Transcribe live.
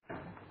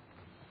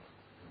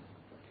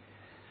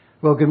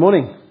Well, good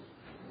morning.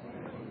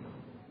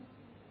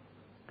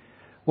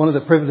 One of the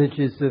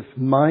privileges of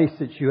my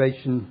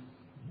situation,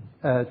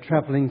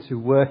 travelling to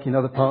work in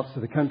other parts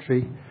of the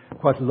country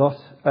quite a lot,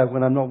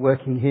 when I'm not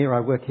working here, I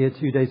work here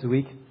 2 days a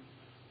week,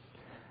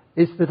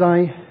 is that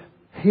I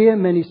hear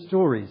many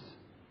stories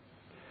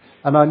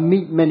and I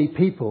meet many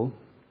people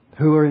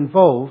who are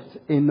involved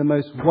in the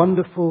most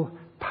wonderful,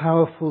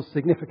 powerful,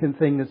 significant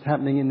thing that's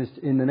happening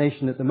in the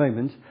nation at the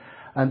moment.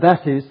 And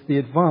that is the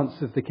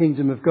advance of the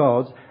kingdom of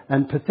God,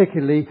 and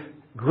particularly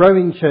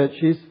growing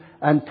churches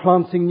and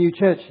planting new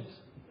churches.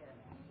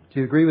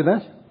 Do you agree with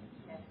that?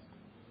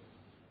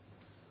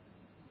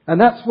 And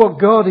that's what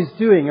God is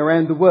doing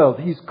around the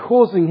world. He's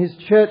causing His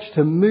church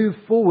to move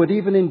forward,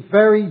 even in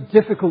very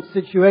difficult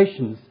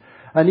situations,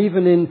 and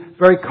even in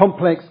very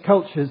complex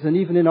cultures, and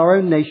even in our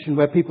own nation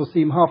where people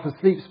seem half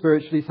asleep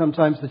spiritually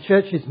sometimes. The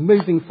church is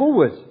moving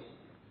forward.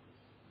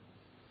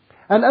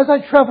 And as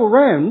I travel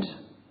round,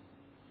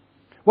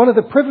 one of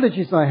the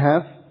privileges I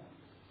have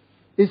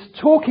is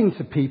talking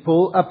to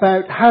people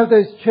about how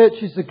those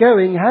churches are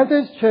going, how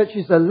those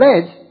churches are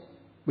led,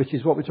 which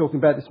is what we're talking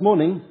about this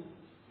morning,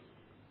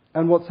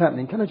 and what's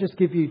happening. Can I just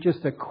give you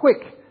just a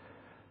quick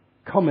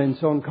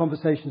comment on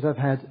conversations I've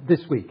had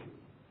this week?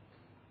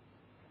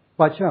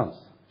 By chance,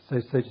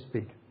 so to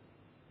speak.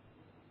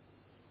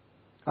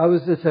 I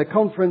was at a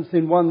conference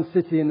in one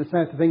city in the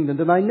south of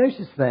England, and I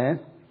noticed there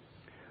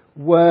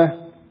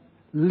were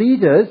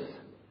leaders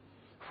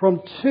from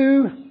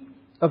two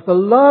of the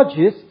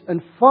largest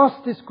and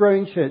fastest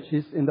growing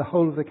churches in the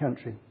whole of the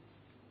country.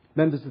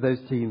 Members of those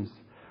teams,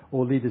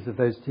 or leaders of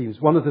those teams.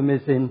 One of them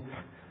is in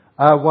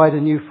our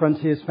wider New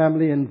Frontiers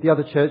family, and the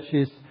other church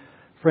is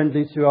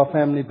friendly to our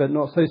family but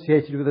not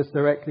associated with us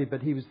directly,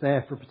 but he was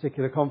there for a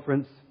particular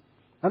conference.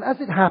 And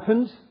as it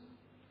happened,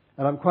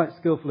 and I'm quite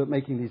skillful at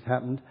making these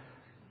happen,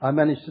 I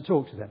managed to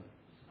talk to them.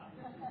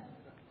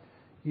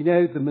 You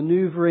know, the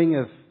manoeuvring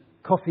of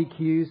coffee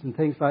queues and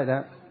things like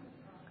that.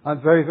 I'm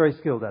very, very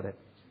skilled at it.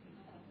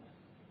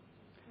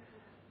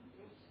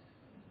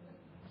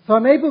 So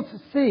I'm able to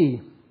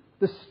see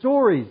the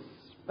stories.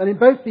 And in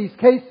both these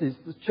cases,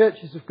 the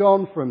churches have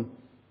gone from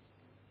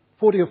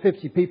 40 or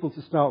 50 people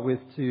to start with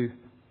to,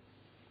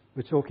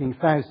 we're talking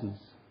thousands.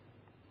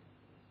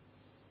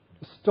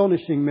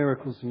 Astonishing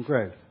miracles and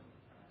growth.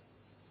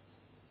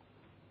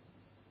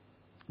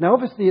 Now,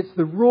 obviously, it's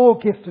the raw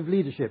gift of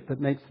leadership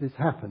that makes this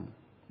happen,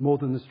 more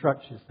than the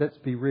structures. Let's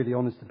be really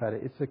honest about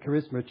it. It's a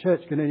charisma. A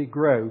church can only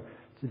grow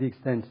to the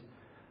extent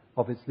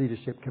of its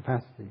leadership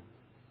capacity.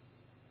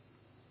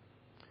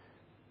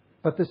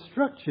 But the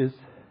structures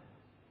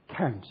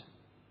count.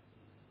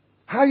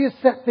 How you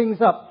set things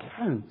up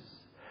counts.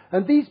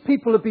 And these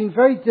people have been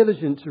very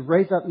diligent to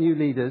raise up new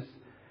leaders,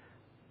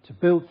 to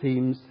build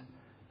teams,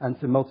 and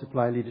to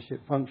multiply leadership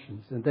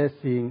functions. And they're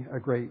seeing a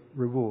great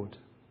reward.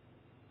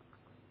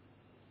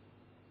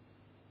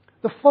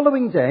 The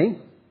following day,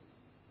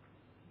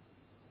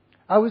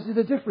 I was at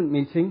a different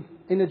meeting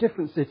in a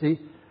different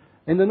city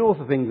in the north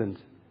of England.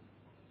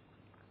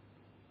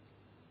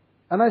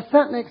 And I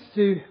sat next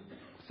to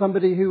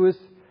somebody who was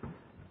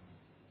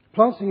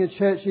planting a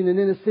church in an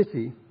inner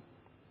city,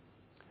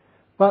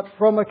 but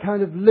from a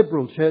kind of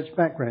liberal church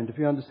background, if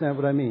you understand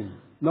what I mean.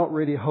 Not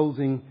really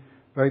holding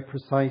very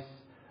precise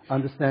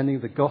understanding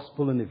of the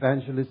gospel and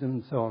evangelism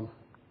and so on.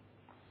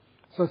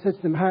 So I said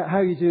to them, how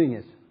are you doing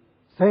it?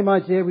 Same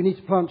idea, we need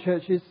to plant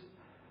churches.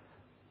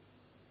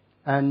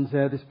 And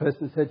this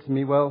person said to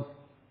me, well,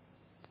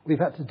 we've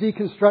had to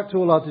deconstruct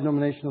all our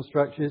denominational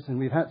structures and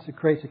we've had to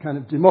create a kind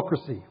of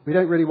democracy. We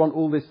don't really want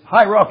all this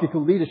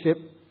hierarchical leadership.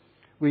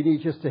 We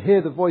need just to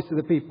hear the voice of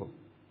the people.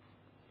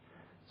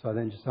 So I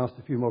then just asked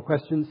a few more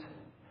questions.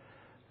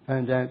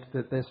 Found out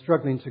that they're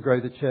struggling to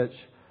grow the church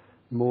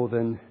more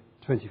than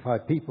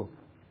 25 people.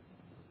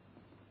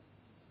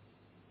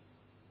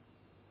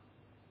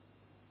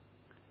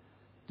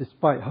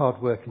 Despite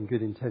hard work and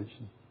good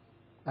intention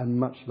and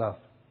much love.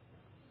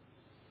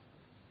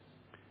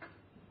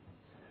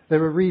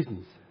 There are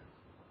reasons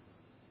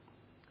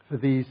for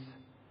these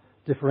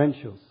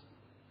differentials.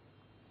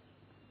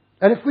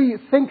 And if we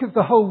think of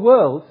the whole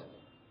world,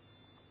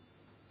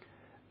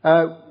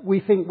 we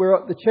think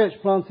the church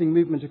planting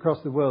movement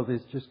across the world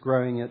is just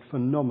growing at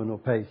phenomenal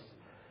pace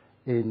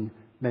in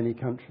many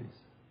countries.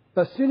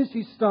 But as soon as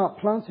you start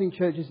planting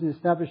churches and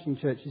establishing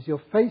churches,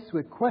 you're faced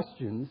with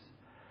questions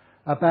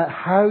about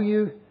how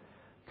you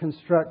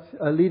construct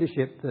a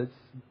leadership that's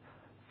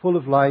full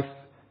of life,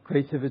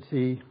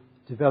 creativity,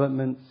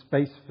 development,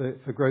 space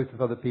for growth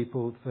of other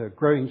people, for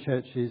growing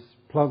churches,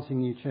 planting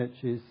new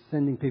churches,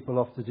 sending people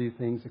off to do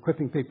things,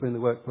 equipping people in the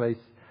workplace,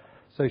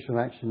 social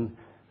action,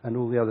 and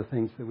all the other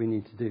things that we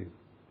need to do.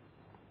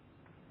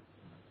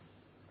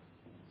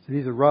 So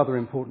these are rather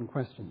important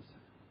questions.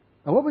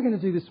 And what we're going to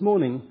do this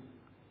morning,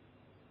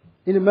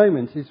 in a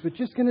moment, is we're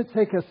just going to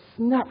take a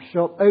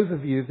snapshot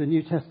overview of the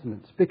New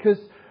Testament. Because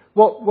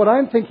what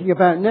I'm thinking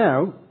about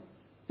now,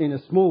 in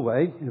a small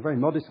way, in a very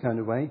modest kind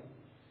of way,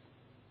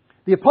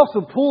 the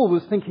Apostle Paul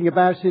was thinking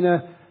about in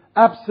an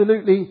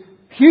absolutely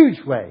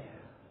huge way.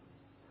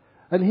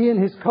 And he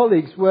and his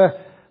colleagues were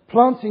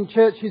planting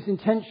churches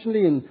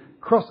intentionally and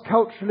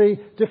cross-culturally,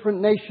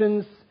 different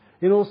nations,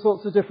 in all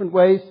sorts of different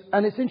ways.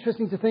 And it's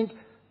interesting to think,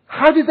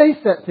 how did they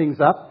set things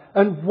up?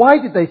 And why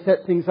did they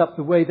set things up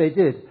the way they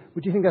did?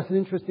 Would you think that's an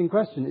interesting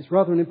question? It's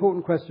rather an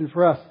important question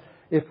for us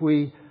if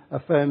we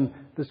affirm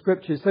the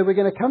Scriptures. So we're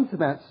going to come to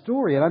that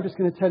story, and I'm just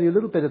going to tell you a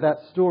little bit of that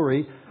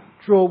story,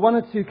 draw one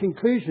or two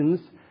conclusions,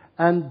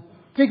 and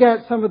dig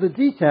out some of the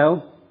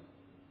detail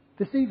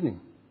this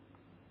evening.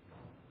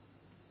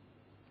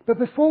 But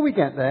before we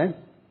get there,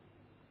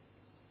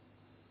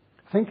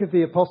 think of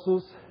the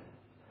apostles.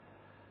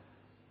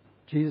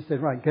 Jesus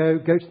said, right, go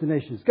to the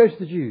nations, go to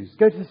the Jews,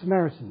 go to the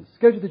Samaritans,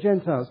 go to the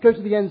Gentiles, go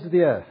to the ends of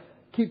the earth.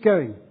 Keep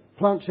going,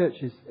 plant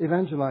churches,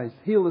 evangelize,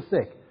 heal the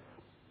sick.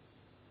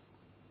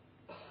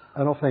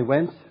 And off they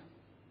went.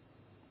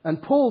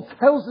 And Paul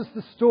tells us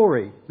the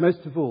story,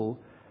 most of all,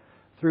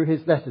 through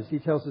his letters. He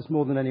tells us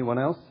more than anyone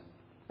else.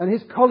 And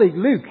his colleague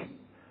Luke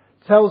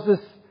tells us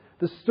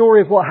the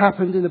story of what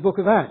happened in the book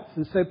of Acts.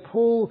 And so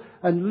Paul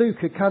and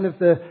Luke are kind of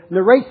the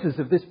narrators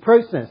of this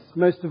process,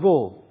 most of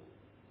all.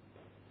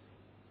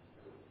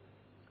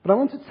 But I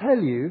want to tell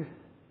you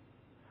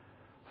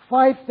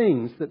 5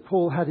 things that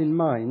Paul had in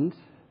mind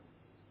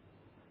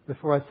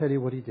before I tell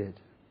you what he did.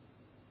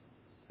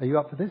 Are you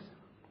up for this?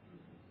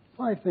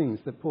 5 things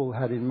that Paul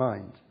had in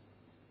mind.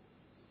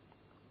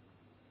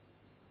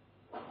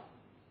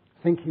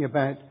 Thinking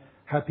about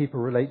how people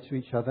relate to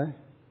each other,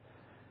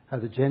 how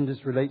the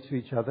genders relate to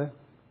each other,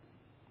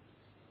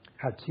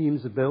 how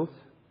teams are built,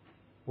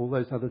 all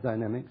those other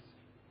dynamics.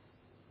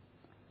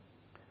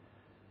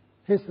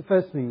 Here's the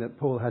first thing that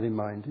Paul had in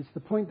mind. It's the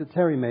point that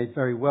Terry made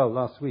very well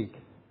last week.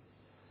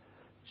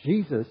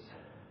 Jesus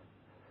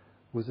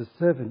was a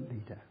servant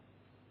leader.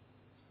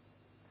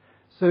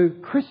 So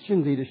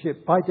Christian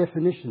leadership, by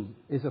definition,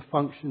 is a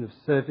function of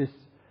service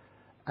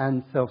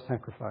and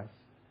self-sacrifice.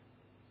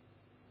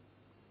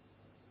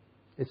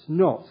 It's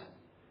not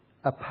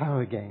a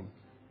power game.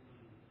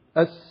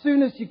 As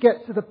soon as you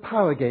get to the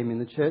power game in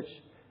the church,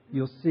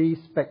 you'll see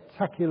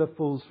spectacular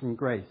falls from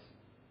grace.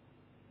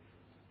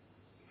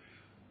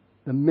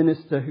 The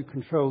minister who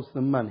controls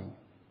the money.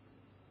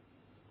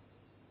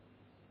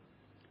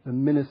 The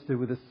minister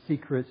with a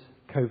secret,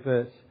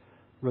 covert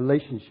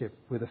relationship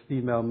with a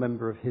female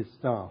member of his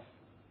staff.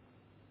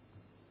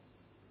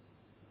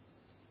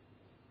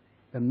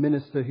 A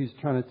minister who's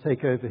trying to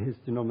take over his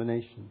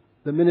denomination.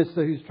 The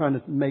minister who's trying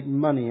to make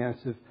money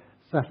out of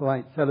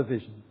satellite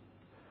television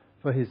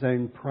for his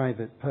own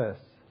private purse.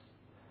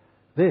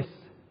 This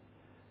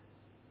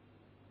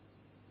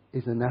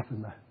is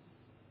anathema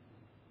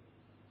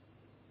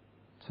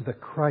to the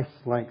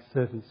Christ-like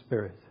servant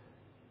spirit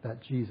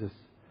that Jesus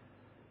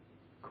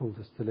called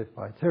us to live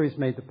by. Terry's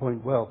made the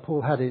point well.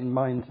 Paul had it in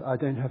mind. I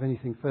don't have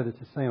anything further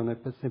to say on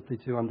it, but simply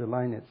to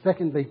underline it.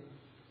 Secondly,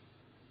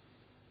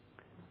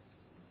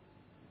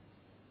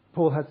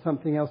 Paul had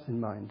something else in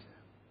mind.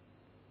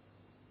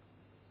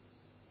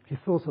 He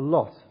thought a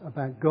lot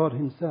about God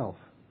himself.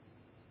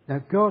 Now,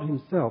 God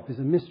himself is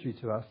a mystery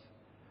to us,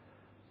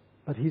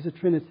 but he's a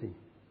Trinity.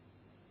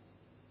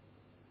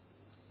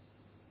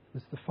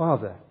 There's the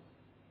Father,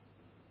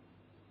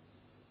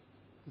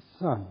 the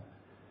Son,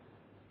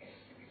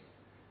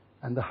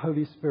 and the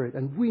Holy Spirit.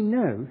 And we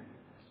know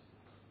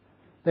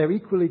they're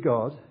equally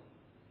God.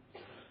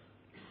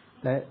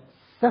 They're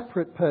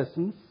separate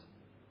persons,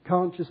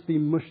 can't just be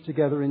mushed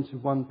together into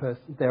one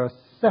person. They are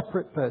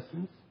separate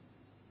persons.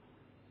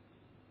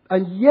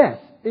 And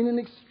yet, in an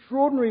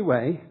extraordinary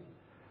way,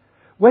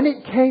 when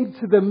it came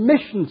to the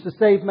mission to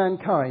save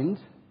mankind,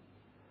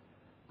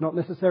 not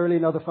necessarily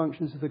in other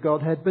functions of the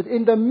Godhead, but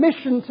in the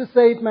mission to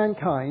save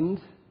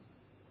mankind,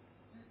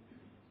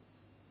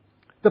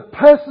 the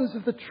persons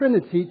of the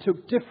Trinity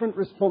took different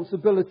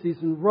responsibilities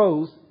and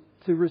roles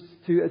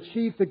to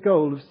achieve the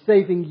goal of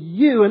saving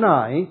you and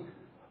I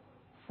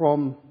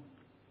from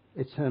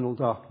eternal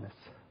darkness.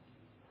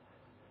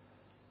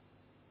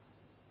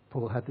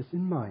 Paul had this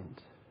in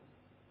mind,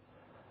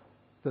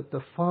 that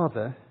the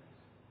Father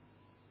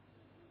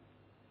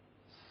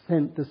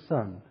sent the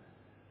Son.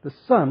 The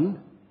Son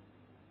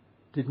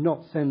did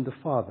not send the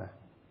Father.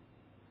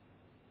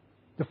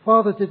 The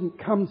Father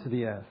didn't come to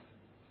the earth.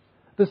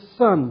 The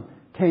Son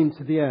came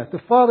to the earth.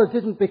 The Father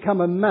didn't become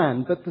a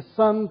man, but the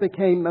Son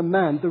became a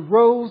man. The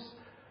roles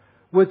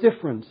were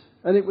different,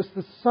 and it was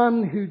the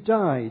Son who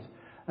died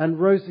and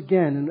rose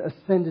again and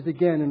ascended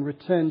again and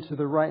returned to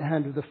the right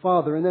hand of the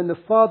Father. And then the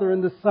Father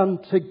and the Son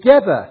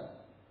together,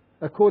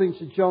 according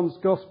to John's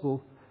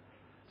Gospel,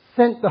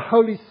 sent the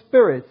Holy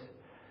Spirit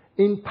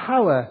in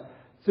power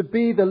to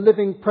be the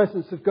living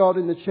presence of God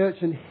in the church.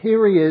 And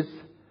here he is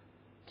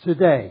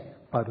today,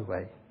 by the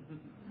way.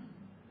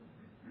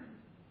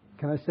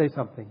 Can I say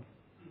something?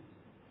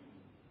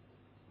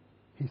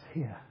 He's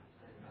here.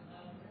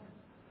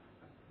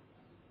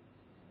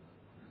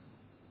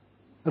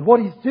 And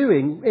what he's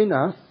doing in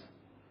us,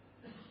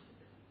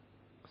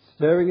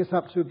 stirring us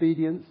up to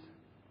obedience,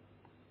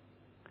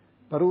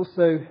 but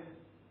also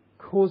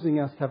causing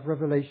us to have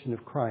revelation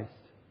of Christ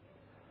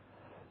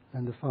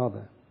and the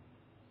Father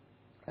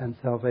and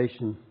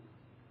salvation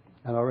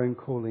and our own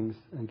callings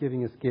and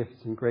giving us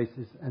gifts and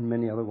graces and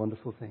many other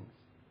wonderful things.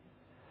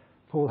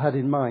 Paul had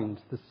in mind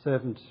the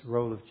servant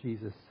role of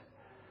Jesus.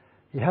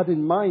 He had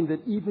in mind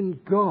that even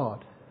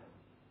God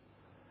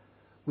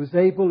was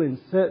able in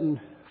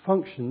certain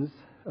functions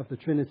of the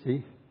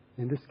Trinity,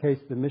 in this case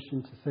the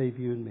mission to save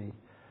you and me,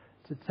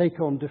 to take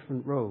on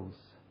different roles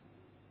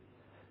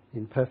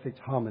in perfect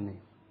harmony.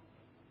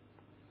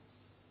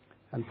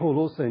 And Paul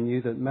also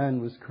knew that man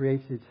was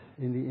created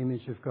in the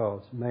image of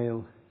God,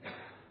 male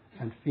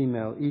and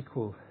female,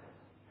 equal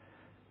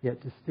yet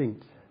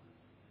distinct.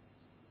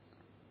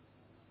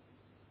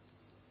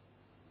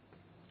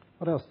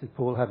 What else did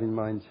Paul have in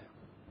mind?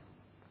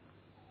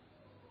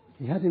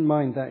 He had in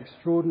mind that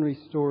extraordinary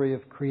story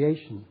of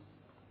creation.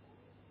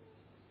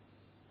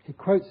 He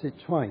quotes it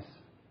twice,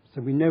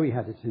 so we know he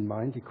had it in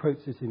mind. He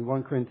quotes it in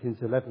 1 Corinthians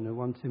 11 and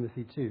 1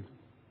 Timothy 2.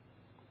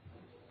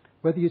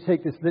 Whether you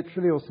take this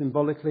literally or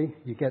symbolically,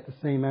 you get the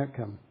same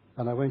outcome.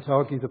 And I won't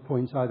argue the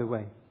point either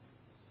way.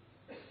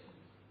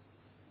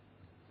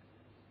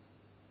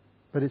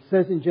 But it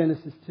says in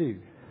Genesis 2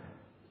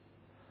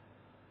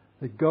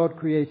 that God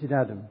created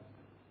Adam,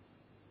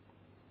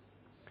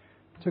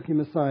 took him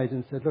aside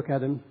and said, "Look,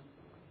 Adam,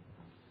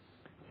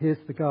 here's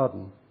the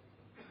garden.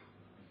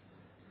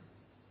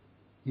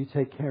 You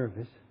take care of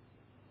it."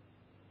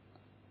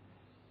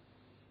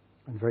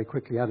 And very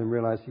quickly Adam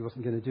realized he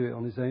wasn't going to do it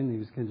on his own. He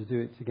was going to do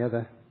it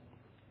together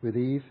with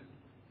Eve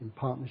in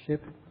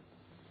partnership.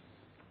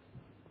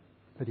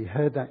 But he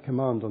heard that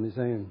command on his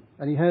own.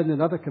 And he heard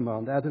another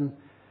command. Adam,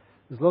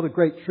 there's a lot of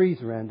great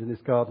trees around in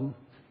this garden.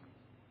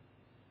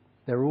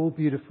 They're all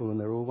beautiful and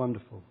they're all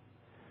wonderful.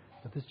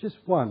 But there's just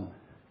one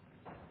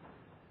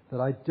that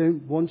I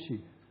don't want you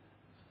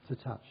to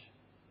touch.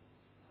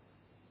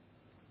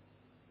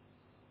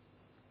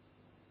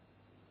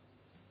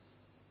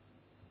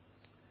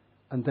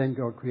 And then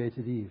God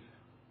created Eve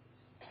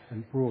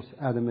and brought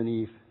Adam and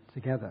Eve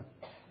together.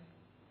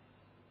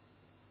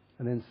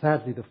 And then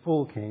sadly the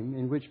fall came,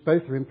 in which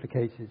both are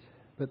implicated.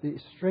 But the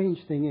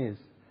strange thing is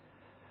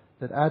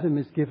that Adam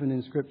is given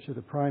in Scripture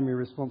the primary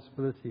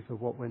responsibility for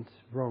what went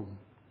wrong.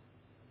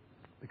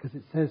 Because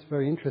it says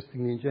very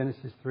interestingly in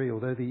Genesis 3,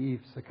 although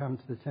Eve succumbed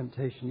to the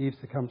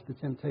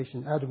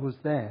temptation, Adam was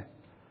there.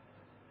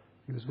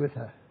 He was with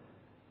her.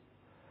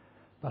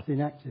 But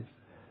inactive.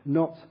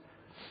 Not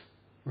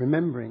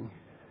remembering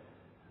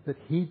that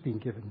he'd been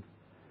given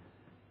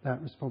that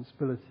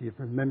responsibility of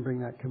remembering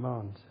that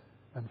command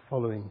and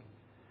following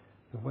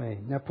the way.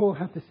 Now, Paul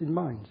had this in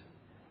mind.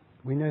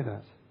 We know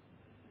that.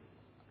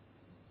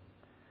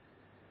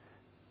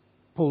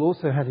 Paul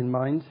also had in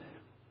mind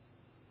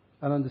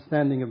an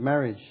understanding of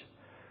marriage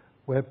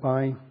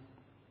whereby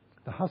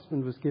the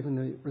husband was given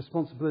the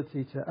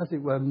responsibility to, as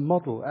it were,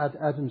 model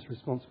Adam's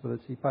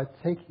responsibility by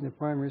taking the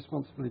primary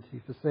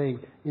responsibility for saying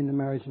in the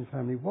marriage and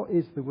family, what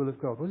is the will of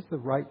God? What is the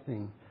right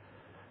thing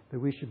that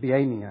we should be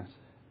aiming at?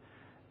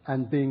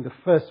 And being the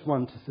first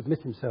one to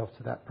submit himself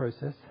to that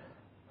process,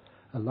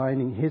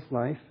 aligning his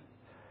life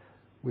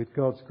with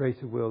God's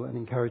greater will and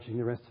encouraging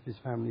the rest of his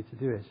family to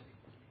do it.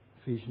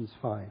 Ephesians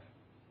 5.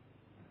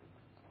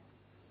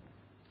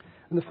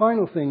 And the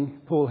final thing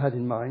Paul had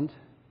in mind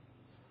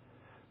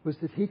was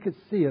that he could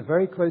see a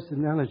very close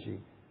analogy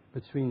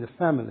between the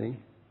family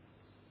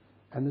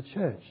and the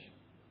church.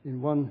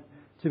 In 1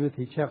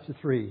 Timothy chapter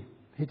 3,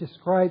 he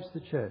describes the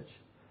church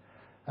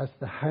as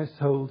the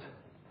household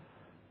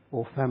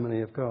or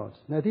family of God.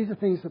 Now, these are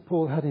things that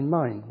Paul had in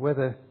mind.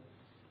 Whether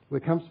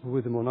we're comfortable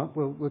with them or not,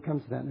 we'll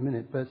come to that in a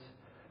minute. But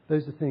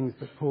those are things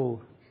that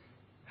Paul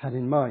had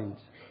in mind.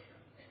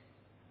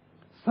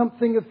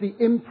 Something of the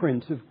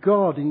imprint of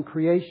God in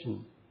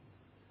creation,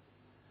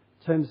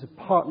 in terms of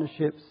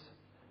partnerships,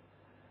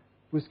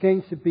 was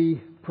going to be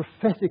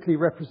prophetically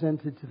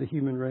represented to the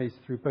human race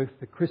through both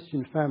the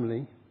Christian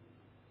family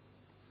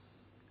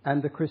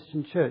and the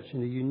Christian church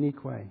in a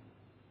unique way.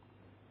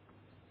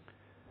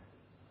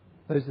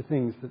 Those are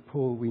things that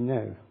Paul, we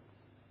know,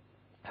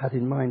 had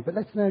in mind. But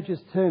let's now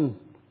just turn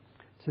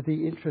to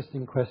the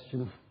interesting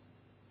question.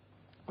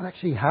 What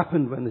actually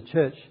happened when the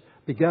church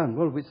began?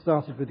 Well, it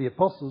started with the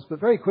apostles, but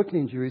very quickly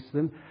in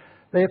Jerusalem,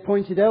 they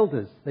appointed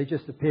elders. They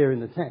just appear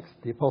in the text.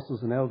 The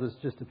apostles and elders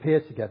just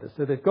appear together.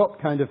 So they've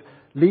got kind of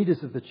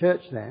leaders of the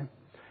church there.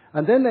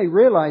 And then they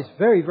realized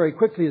very, very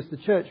quickly as the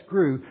church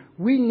grew,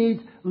 we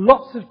need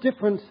lots of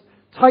different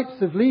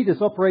types of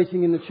leaders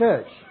operating in the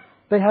church.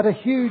 They had a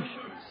huge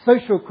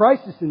social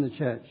crisis in the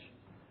church,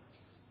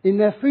 in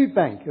their food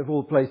bank of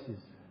all places.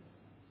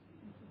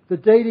 The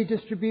daily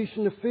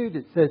distribution of food,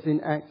 it says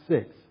in Acts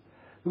 6.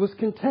 It was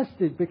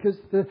contested because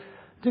the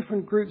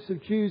different groups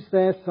of Jews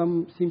there,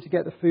 some seemed to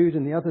get the food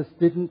and the others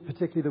didn't,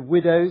 particularly the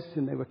widows,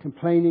 and they were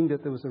complaining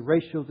that there was a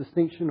racial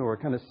distinction or a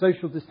kind of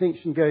social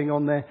distinction going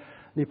on there.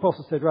 And the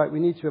apostle said, right, we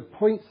need to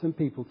appoint some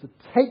people to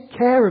take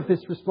care of this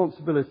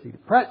responsibility, the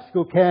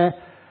practical care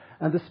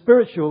and the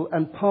spiritual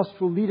and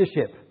pastoral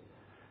leadership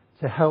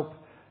to help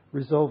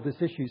resolve this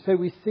issue. So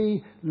we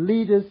see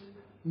leaders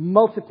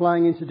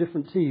multiplying into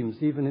different teams,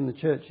 even in the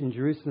church in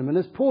Jerusalem. And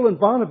as Paul and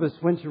Barnabas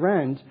went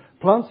around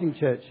planting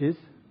churches,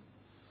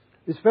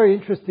 It's very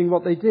interesting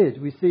what they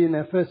did. We see in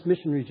their first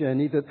missionary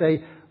journey that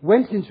they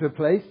went into a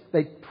place,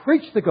 they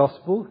preached the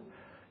gospel,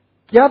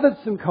 gathered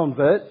some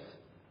converts,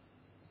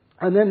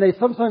 and then they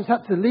sometimes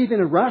had to leave in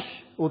a rush,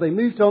 or they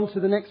moved on to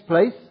the next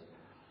place.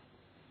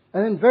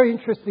 And then very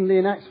interestingly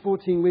in Acts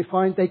 14 we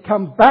find they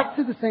come back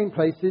to the same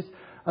places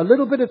a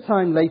little bit of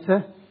time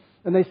later,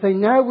 and they say,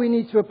 now we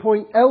need to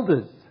appoint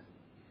elders.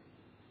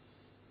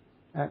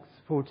 Acts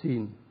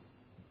 14.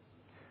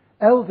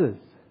 Elders.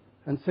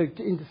 And so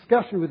in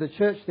discussion with the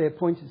church, they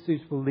appointed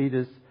suitable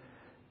leaders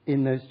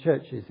in those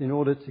churches in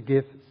order to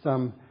give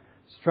some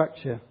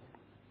structure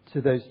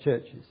to those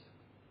churches.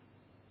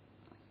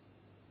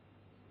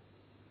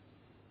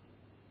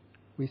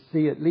 We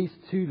see at least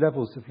two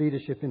levels of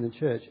leadership in the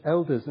church.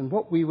 Elders and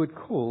what we would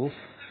call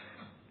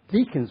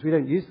deacons. We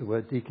don't use the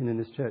word deacon in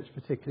this church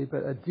particularly,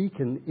 but a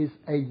deacon is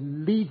a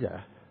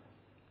leader.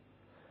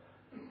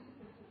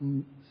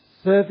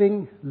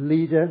 Serving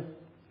leader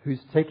who's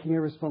taking a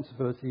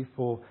responsibility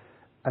for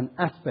an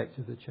aspect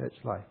of the church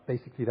life.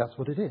 Basically, that's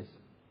what it is.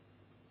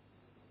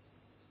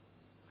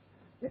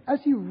 As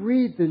you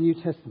read the New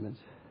Testament,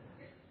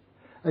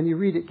 and you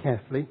read it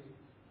carefully,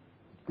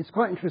 it's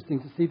quite interesting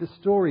to see the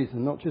stories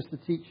and not just the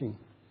teaching.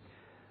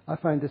 I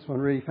find this one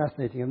really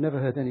fascinating. I've never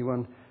heard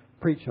anyone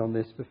preach on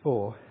this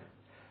before,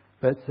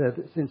 but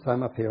since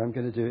I'm up here, I'm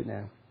going to do it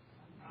now.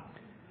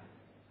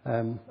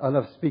 I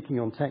love speaking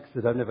on texts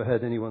that I've never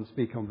heard anyone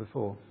speak on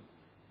before.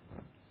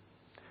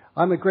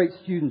 I'm a great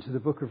student of the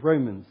book of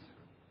Romans.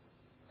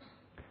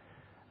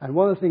 And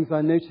one of the things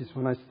I noticed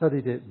when I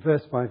studied it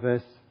verse by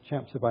verse,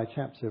 chapter by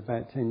chapter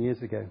about 10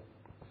 years ago,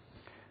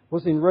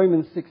 was in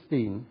Romans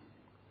 16,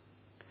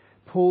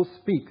 Paul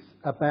speaks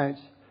about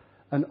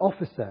an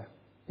officer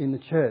in the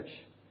church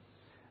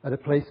at a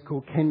place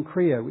called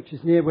Cenchrea, which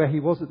is near where he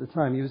was at the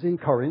time. He was in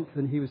Corinth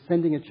and he was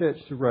sending a church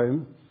to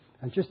Rome.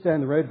 And just down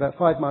the road, about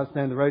 5 miles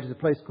down the road, is a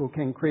place called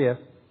Cenchrea.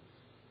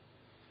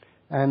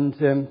 And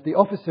the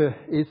officer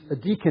is a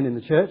deacon in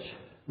the church,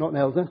 not an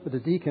elder, but a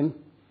deacon.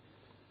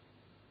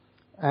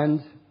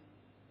 And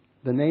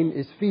the name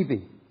is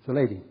Phoebe. It's a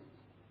lady. It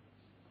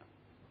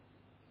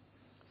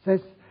says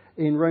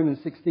in Romans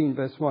 16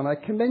 verse 1, I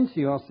commend to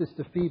you our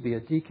sister Phoebe, a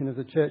deacon of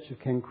the church of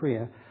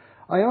Cenchrea.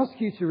 I ask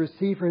you to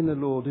receive her in the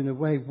Lord in a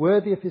way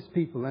worthy of his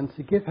people and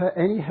to give her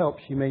any help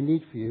she may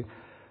need for you.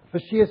 For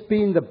she has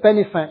been the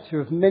benefactor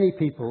of many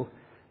people,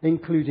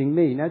 including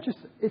me. Now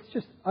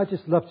I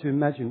just love to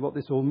imagine what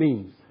this all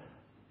means.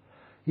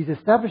 He's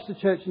established a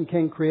church in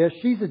Cenchrea.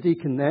 She's a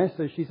deacon there,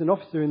 so she's an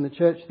officer in the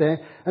church there.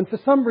 And for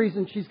some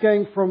reason, she's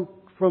going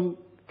from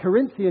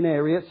Corinthian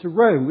area to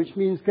Rome, which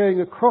means going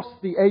across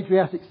the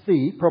Adriatic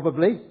Sea,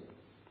 probably.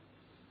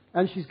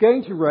 And she's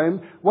going to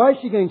Rome. Why is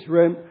she going to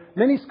Rome?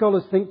 Many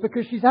scholars think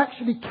because she's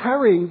actually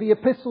carrying the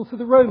epistle to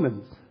the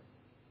Romans.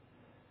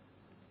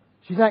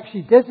 She's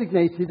actually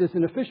designated as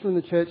an official in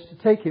the church to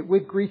take it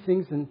with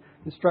greetings and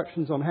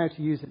instructions on how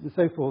to use it and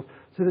so forth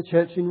to the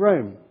church in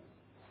Rome.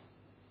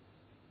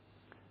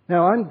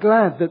 Now, I'm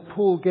glad that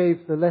Paul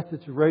gave the letter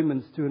to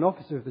Romans to an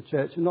officer of the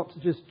church and not to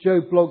just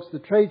Joe Bloggs the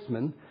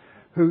tradesman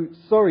who,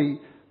 sorry,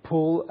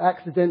 Paul,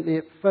 accidentally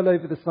it fell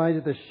over the side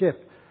of the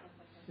ship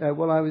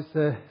while I was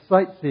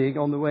sightseeing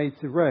on the way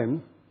to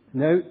Rome.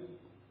 No,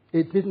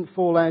 it didn't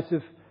fall out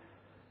of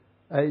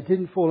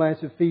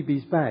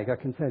Phoebe's bag, I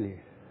can tell you.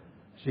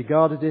 She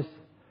guarded it,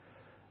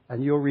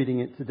 and you're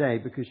reading it today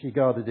because she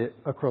guarded it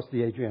across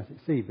the Adriatic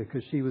Sea,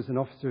 because she was an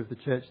officer of the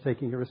church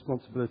taking her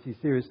responsibility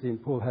seriously,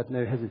 and Paul had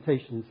no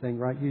hesitation in saying,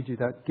 right, you do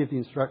that, give the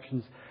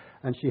instructions,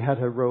 and she had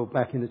her role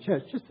back in the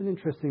church. Just an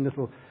interesting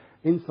little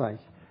insight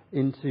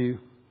into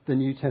the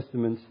New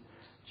Testament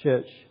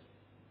church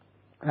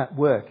at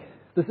work.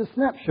 There's a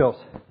snapshot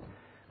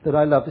that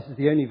I love. This is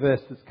the only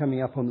verse that's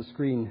coming up on the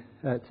screen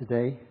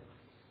today.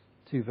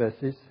 2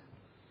 verses.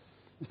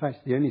 In fact,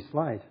 it's the only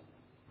slide.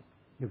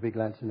 You'll be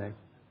glad to know.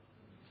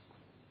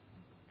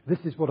 This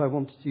is what I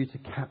wanted you to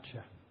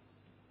capture.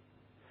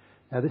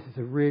 Now, this is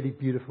a really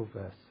beautiful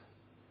verse.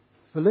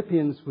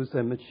 Philippians was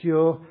a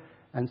mature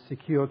and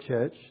secure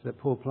church that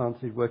Paul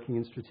planted, working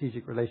in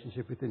strategic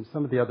relationship with him.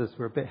 Some of the others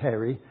were a bit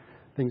hairy.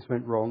 Things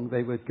went wrong.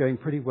 They were going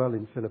pretty well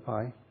in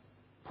Philippi.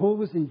 Paul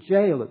was in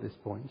jail at this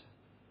point,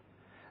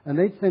 and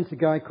they'd sent a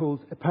guy called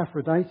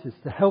Epaphroditus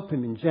to help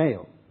him in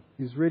jail.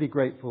 He was really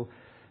grateful.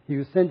 He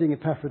was sending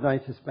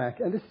Epaphroditus back,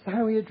 and this is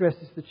how he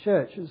addresses the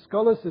church. And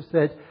scholars have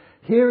said,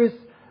 here is,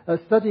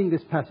 studying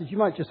this passage, you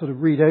might just sort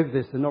of read over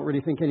this and not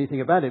really think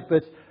anything about it,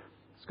 but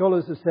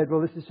scholars have said,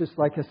 well, this is just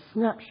like a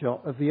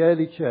snapshot of the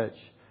early church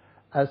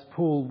as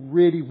Paul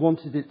really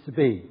wanted it to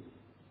be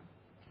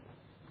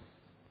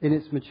in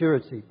its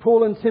maturity.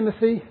 Paul and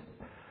Timothy,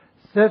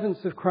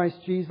 servants of Christ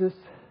Jesus,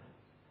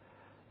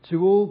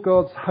 to all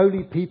God's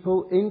holy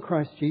people in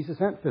Christ Jesus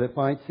at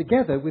Philippi,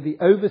 together with the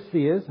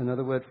overseers,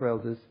 another word for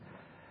elders,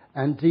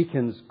 and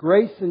deacons,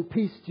 grace and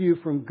peace to you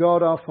from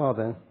God our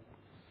Father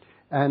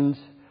and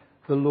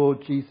the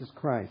Lord Jesus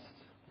Christ.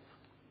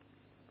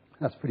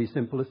 That's pretty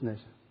simple, isn't it?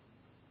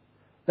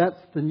 That's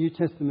the New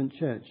Testament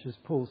church as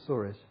Paul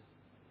saw it.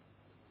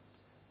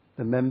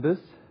 The members,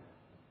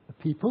 the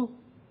people,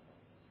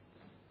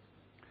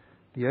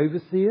 the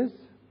overseers,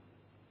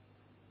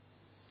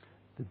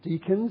 the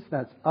deacons,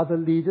 that's other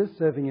leaders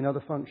serving in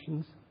other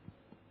functions,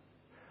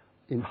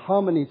 in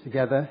harmony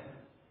together,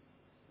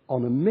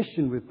 on a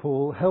mission with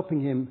Paul,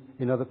 helping him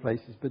in other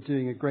places, but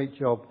doing a great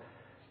job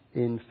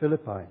in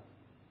Philippi.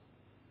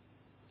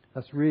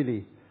 That's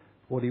really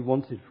what he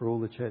wanted for all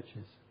the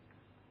churches.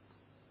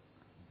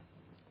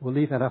 We'll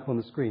leave that up on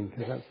the screen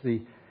because that's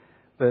the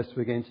verse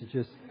we're going to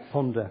just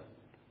ponder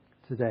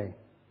today.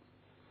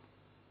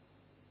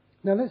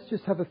 Now let's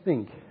just have a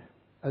think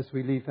as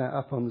we leave that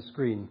up on the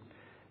screen.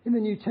 In the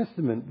New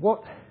Testament,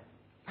 what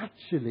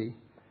actually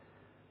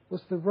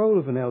was the role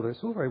of an elder?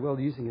 It's all very well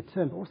using a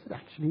term, but what does it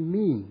actually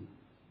mean?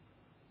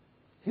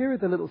 Here are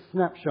the little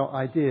snapshot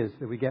ideas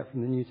that we get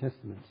from the New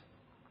Testament.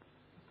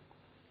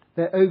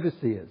 They're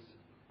overseers.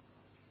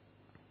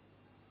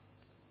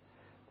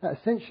 That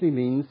essentially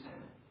means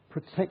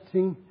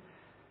protecting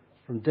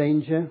from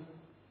danger,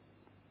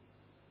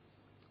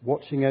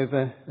 watching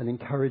over and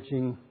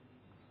encouraging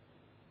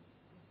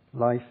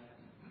life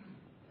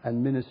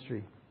and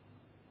ministry.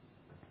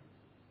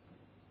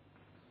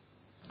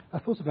 I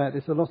thought about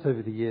this a lot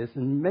over the years,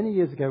 and many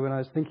years ago when I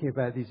was thinking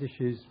about these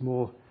issues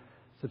more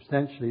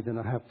substantially than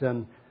I have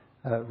done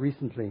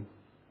recently,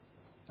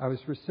 I was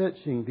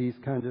researching these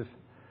kind of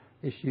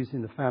issues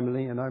in the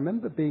family, and I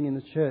remember being in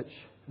the church,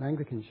 an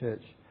Anglican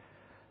church,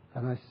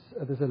 and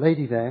there's a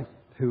lady there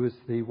who was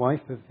the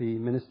wife of the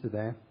minister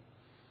there,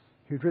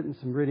 who'd written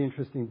some really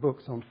interesting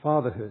books on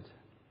fatherhood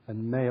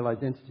and male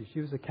identity.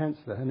 She was a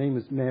counsellor. Her name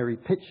was Mary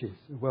Pitches,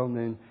 a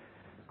well-known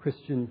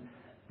Christian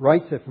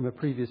writer from a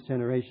previous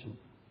generation.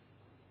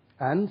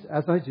 And,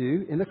 as I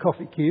do, in the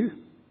coffee queue,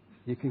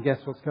 you can guess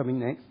what's coming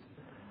next,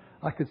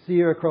 I could see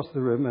her across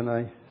the room, and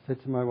I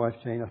said to my wife,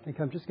 Jane, I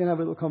think I'm just going to have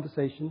a little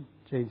conversation,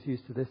 Jane's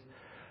used to this,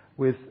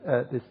 with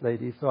this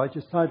lady. So I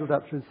just sidled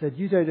up to her and said,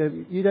 you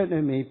don't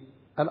know me,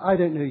 and I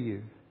don't know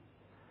you.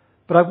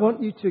 But I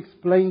want you to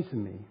explain to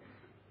me,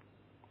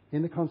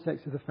 in the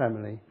context of the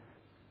family,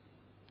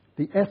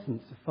 the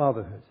essence of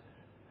fatherhood.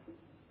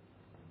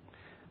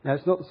 Now,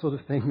 it's not the sort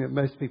of thing that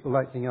most people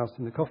like being asked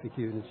in the coffee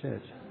queue in the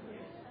church.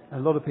 A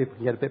lot of people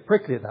can get a bit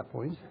prickly at that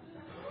point.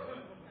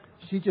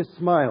 She just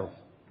smiled.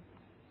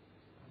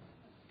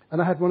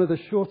 And I had one of the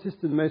shortest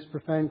and most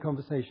profound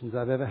conversations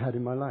I've ever had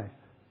in my life.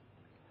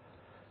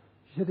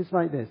 She said it's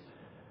like this.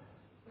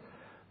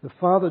 The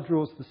father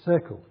draws the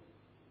circle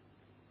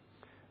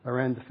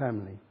around the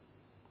family.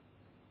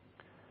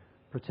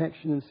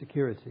 Protection and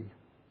security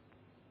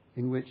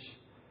in which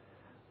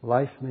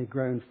life may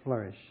grow and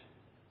flourish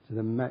to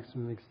the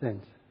maximum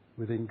extent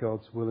within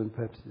God's will and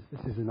purposes.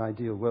 This is an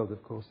ideal world,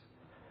 of course.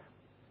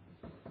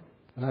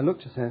 And I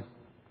looked at her,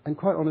 and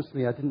quite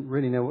honestly, I didn't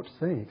really know what to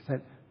say,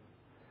 except,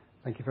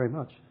 thank you very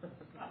much.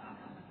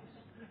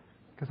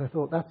 Because I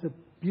thought, that's a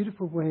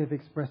beautiful way of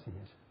expressing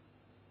it.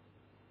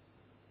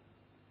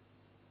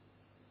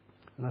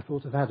 And I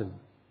thought of Adam,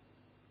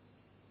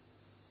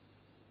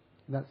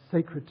 that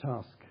sacred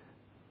task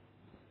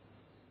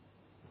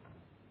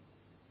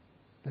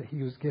that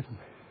he was given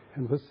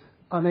and was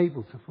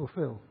unable to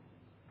fulfill.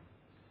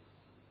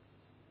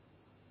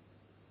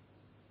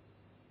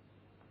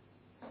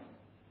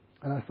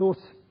 And I thought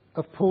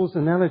of Paul's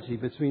analogy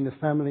between the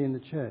family and the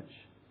church.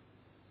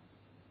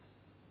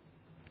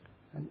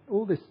 And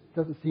all this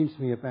doesn't seem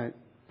to me about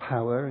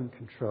power and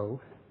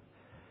control.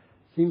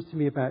 It seems to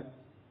me about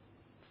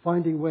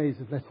finding ways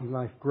of letting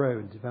life grow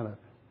and develop.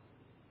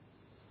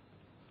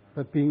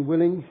 But being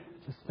willing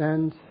to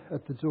stand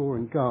at the door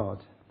and guard,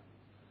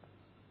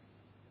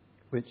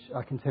 which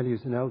I can tell you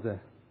as an elder,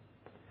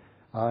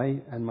 I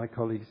and my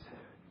colleagues,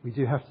 we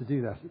do have to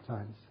do that at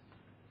times.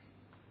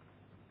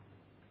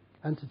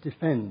 And to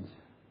defend.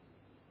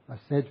 I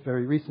said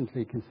very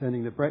recently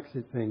concerning the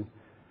Brexit thing,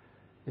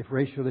 if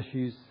racial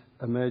issues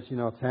emerge in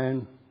our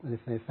town and if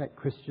they affect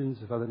Christians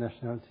of other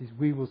nationalities,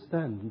 we will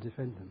stand and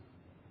defend them.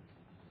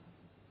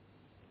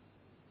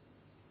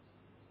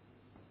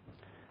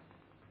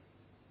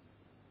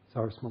 It's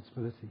our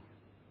responsibility.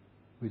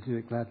 We do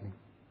it gladly.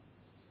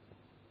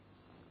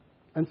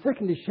 And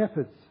secondly,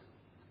 shepherds,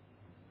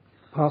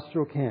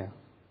 pastoral care.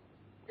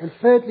 And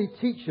thirdly,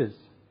 teachers.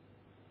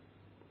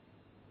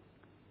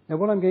 Now,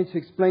 what I'm going to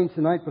explain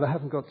tonight, but I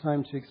haven't got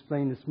time to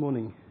explain this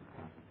morning,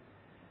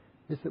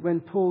 is that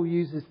when Paul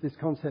uses this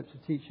concept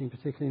of teaching,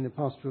 particularly in the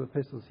pastoral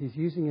epistles, he's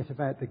using it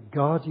about the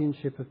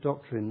guardianship of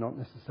doctrine, not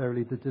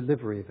necessarily the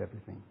delivery of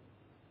everything.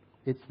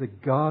 It's the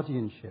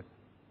guardianship,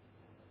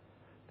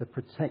 the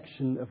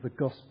protection of the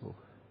gospel,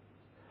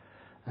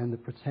 and the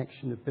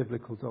protection of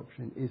biblical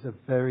doctrine is a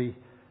very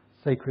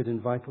sacred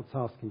and vital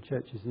task in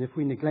churches. And if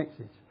we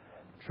neglect it,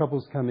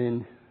 troubles come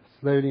in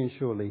slowly and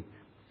surely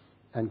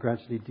and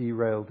gradually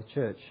derail the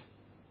church.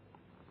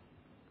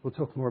 We'll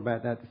talk more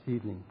about that this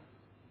evening.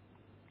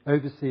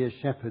 Overseers,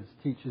 shepherds,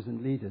 teachers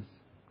and leaders.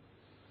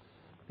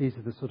 These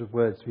are the sort of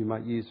words we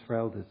might use for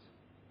elders.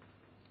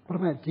 What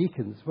about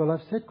deacons? Well,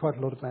 I've said quite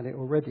a lot about it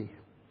already.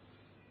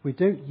 We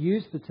don't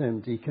use the term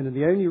deacon, and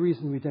the only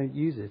reason we don't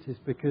use it is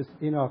because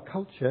in our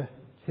culture,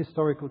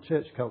 historical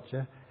church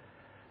culture,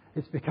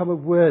 It's become a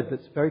word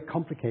that's very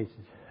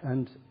complicated,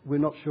 and we're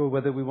not sure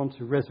whether we want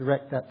to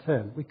resurrect that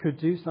term. We could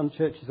do. Some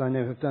churches I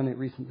know have done it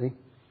recently.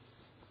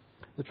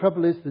 The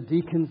trouble is the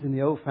deacons in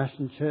the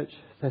old-fashioned church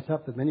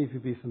setup that many of you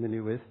will be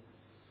familiar with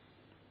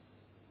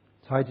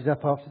tidied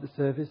up after the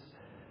service,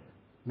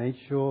 made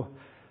sure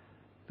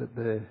that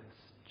the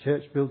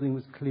church building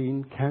was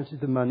clean,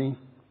 counted the money,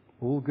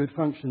 all good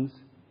functions,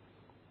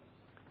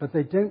 but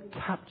they don't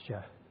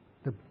capture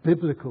the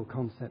biblical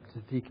concept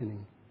of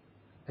deaconing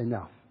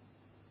enough.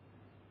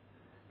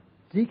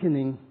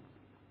 Deaconing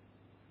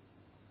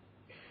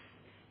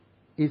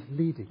is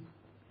leading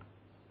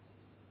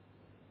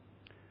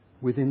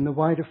within the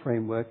wider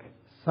framework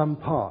some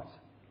part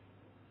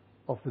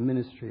of the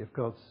ministry of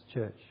God's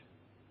church.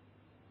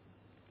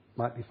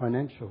 Might be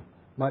financial,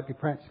 might be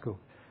practical,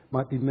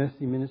 might be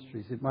mercy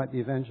ministries, it might be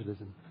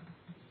evangelism,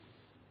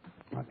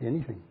 might be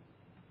anything.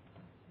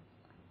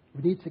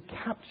 We need to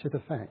capture the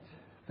fact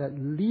that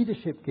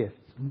leadership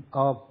gifts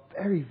are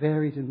very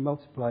varied and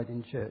multiplied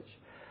in church.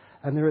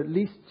 And there are at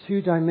least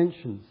two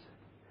dimensions: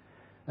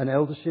 an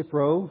eldership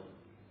role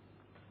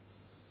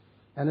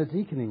and a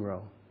deaconing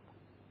role.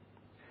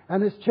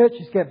 And as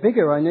churches get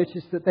bigger, I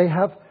notice that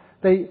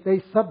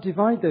they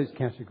subdivide those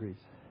categories.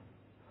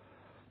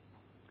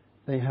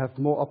 They have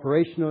more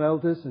operational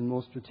elders and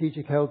more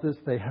strategic elders.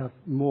 They have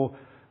more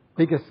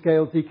bigger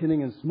scale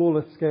deaconing and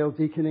smaller scale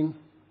deaconing.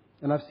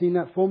 And I've seen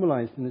that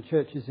formalized in the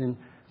churches in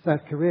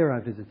South Korea I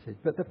visited.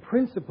 But the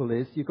principle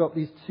is you've got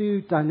these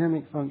two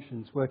dynamic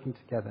functions working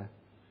together.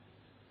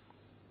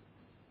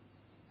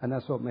 And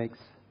that's what makes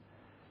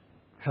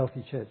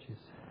healthy churches.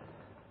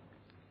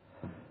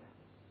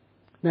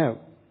 Now,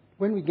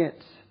 when we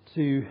get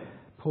to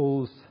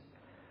Paul's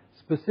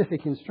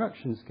specific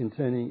instructions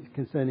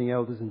concerning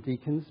elders and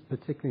deacons,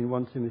 particularly in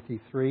 1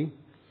 Timothy 3,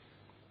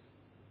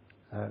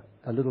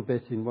 a little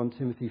bit in 1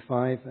 Timothy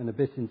 5, and a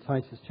bit in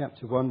Titus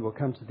chapter 1, we'll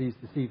come to these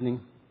this evening,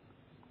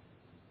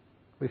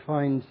 we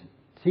find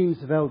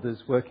teams of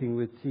elders working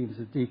with teams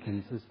of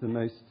deacons as the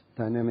most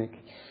dynamic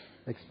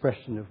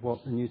expression of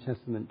what the New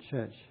Testament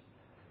church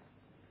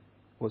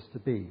was to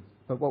be.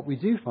 But what we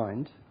do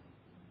find,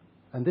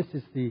 and this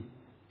is the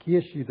key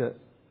issue that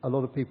a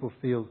lot of people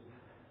feel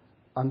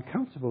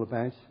uncomfortable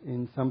about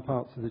in some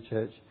parts of the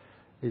church,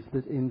 is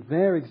that in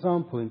their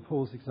example, in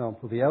Paul's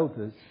example, the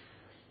elders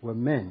were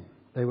men.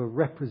 They were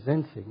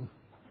representing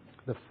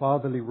the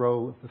fatherly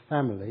role of the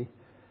family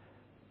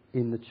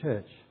in the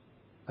church,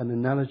 an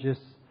analogous,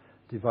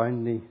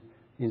 divinely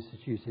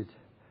instituted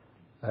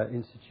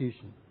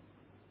institution.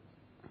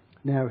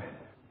 Now,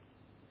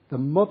 the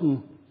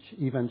modern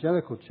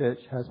evangelical church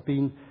has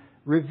been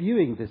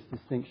reviewing this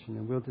distinction,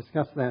 and we'll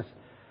discuss that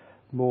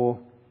more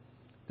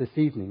this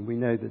evening. We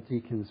know that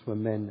deacons were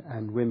men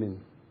and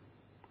women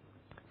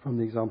from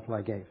the example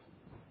I gave.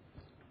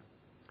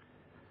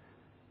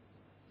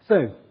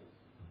 So,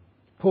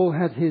 Paul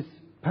had his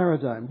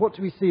paradigm. What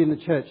do we see in the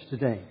church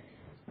today,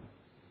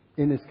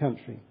 in this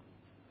country?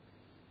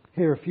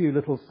 Here are a few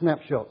little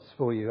snapshots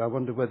for you. I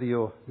wonder whether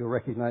you'll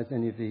recognize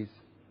any of these.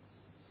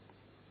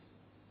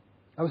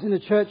 I was in a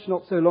church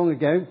not so long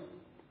ago. It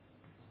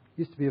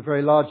used to be a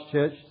very large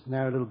church. It's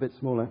now a little bit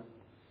smaller.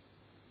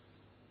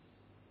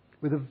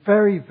 With a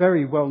very,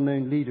 very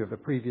well-known leader of a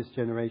previous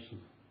generation.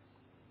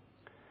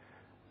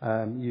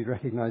 You'd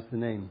recognize the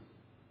name.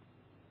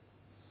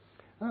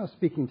 I was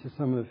speaking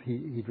to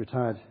he'd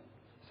retired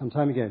some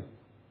time ago.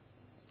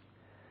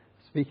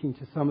 Speaking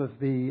to some of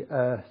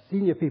the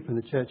senior people in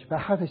the church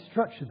about how they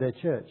structured their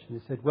church. And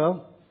they said,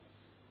 well,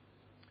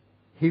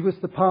 he was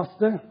the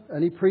pastor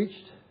and he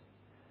preached,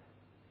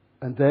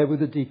 and there were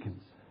the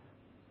deacons.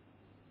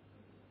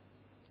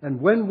 And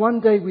when one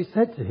day we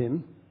said to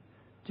him,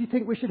 do you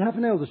think we should have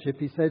an eldership?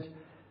 He said,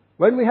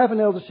 when we have an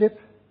eldership,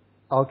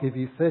 I'll give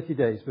you 30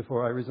 days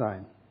before I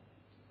resign.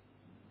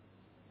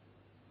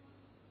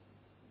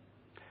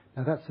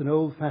 Now that's an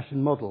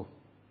old-fashioned model,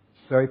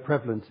 very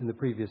prevalent in the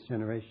previous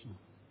generation.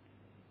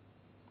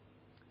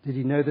 Did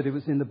he know that it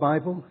was in the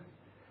Bible?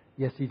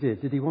 Yes, he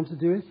did. Did he want to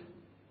do it?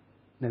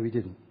 No, he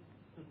didn't.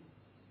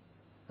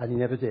 And he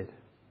never did.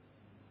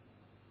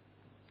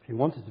 He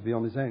wanted to be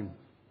on his own.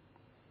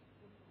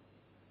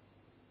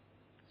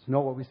 It's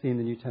not what we see in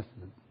the New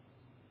Testament.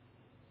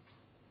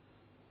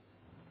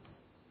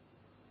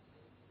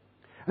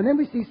 And then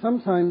we see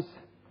sometimes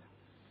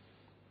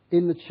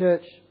in the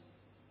church,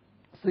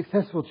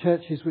 successful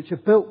churches which are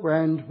built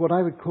around what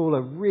I would call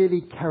a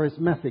really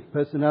charismatic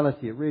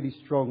personality, a really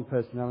strong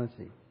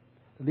personality.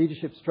 The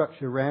leadership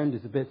structure around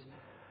is a bit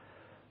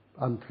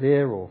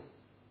unclear or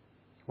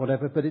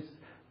whatever, but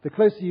the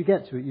closer you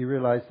get to it, you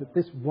realize that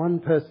this one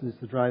person is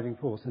the driving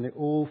force, and it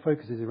all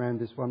focuses around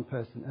this one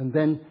person. And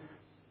then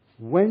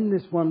when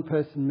this one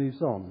person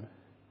moves on,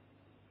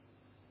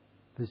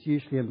 there's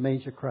usually a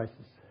major crisis.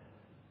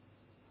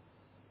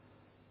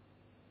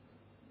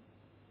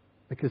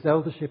 Because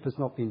eldership has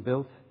not been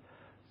built,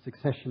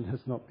 succession has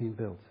not been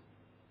built.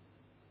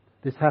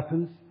 This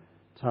happens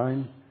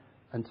time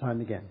and time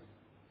again.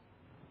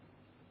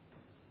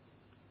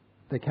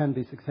 There can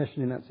be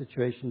succession in that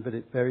situation, but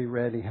it very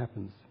rarely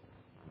happens.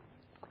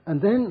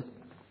 And then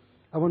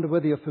I wonder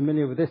whether you're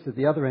familiar with this at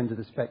the other end of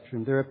the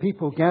spectrum. There are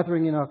people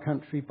gathering in our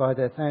country by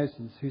their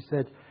thousands who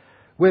said,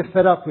 we're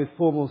fed up with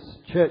formal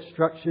church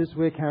structures,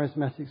 we're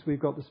charismatics, we've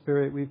got the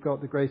Spirit, we've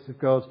got the grace of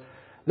God.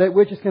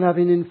 We're just going to have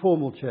an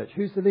informal church.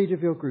 Who's the leader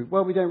of your group?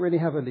 Well, we don't really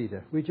have a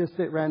leader. We just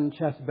sit around and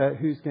chat about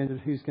who's going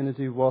to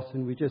do what,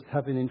 and we just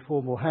have an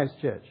informal house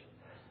church.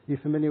 Are you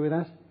familiar with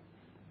that?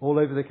 All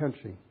over the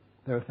country,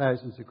 there are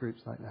thousands of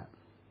groups like that.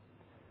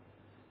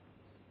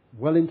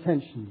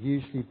 Well-intentioned,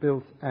 usually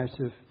built out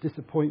of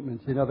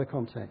disappointment in other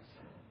contexts,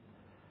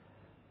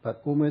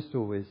 but almost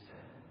always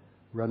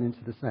run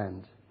into the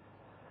sand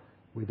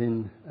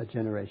within a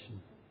generation.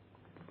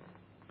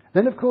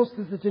 Then, of course,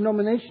 there's the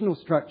denominational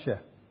structure.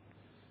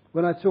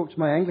 When I talk to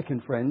my Anglican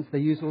friends, they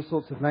use all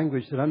sorts of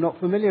language that I'm not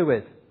familiar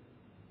with.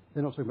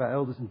 They're not talking about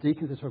elders and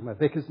deacons, they're talking about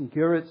vicars and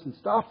curates and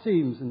staff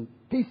teams and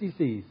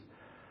PCCs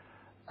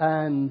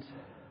and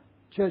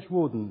church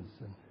wardens.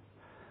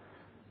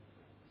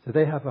 So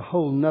they have a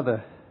whole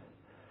nother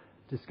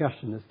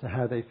discussion as to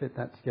how they fit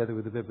that together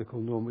with the biblical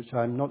norm, which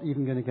I'm not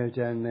even going to go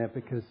down there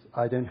because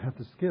I don't have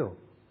the skill.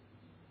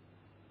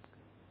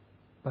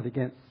 But it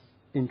gets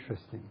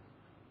interesting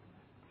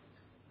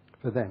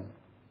for them.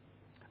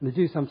 And they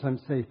do sometimes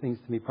say things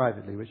to me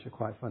privately which are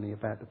quite funny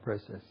about the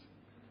process.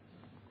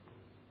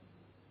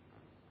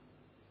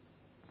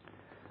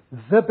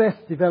 The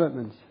best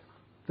development,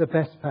 the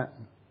best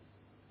pattern,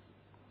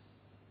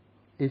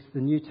 is the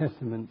New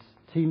Testament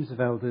teams of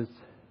elders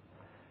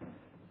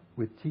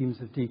with teams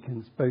of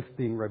deacons, both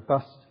being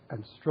robust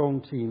and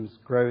strong teams,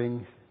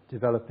 growing,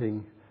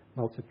 developing,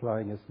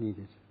 multiplying as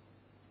needed.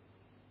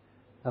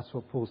 That's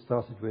what Paul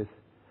started with,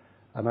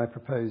 and I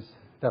propose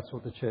that's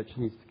what the church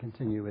needs to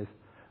continue with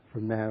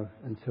from now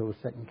until the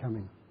second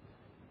coming.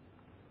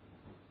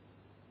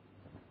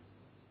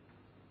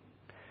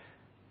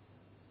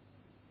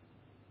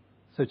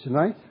 So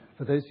tonight,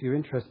 for those who are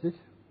interested,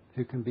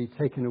 who can be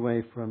taken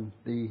away from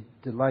the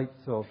delights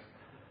of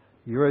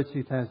Euro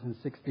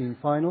 2016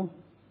 final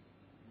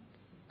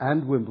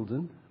and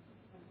Wimbledon,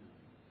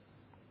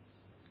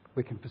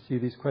 we can pursue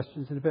these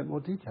questions in a bit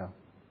more detail.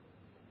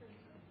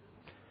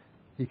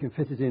 You can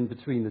fit it in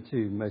between the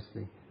two,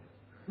 mostly.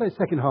 The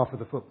second half of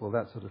the football,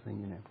 that sort of thing,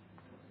 you know.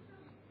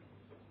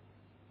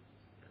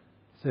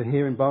 So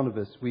here in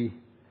Barnabas,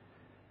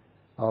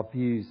 our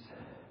views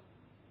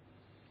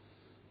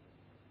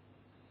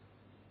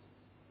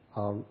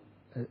are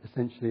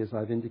essentially, as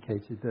I've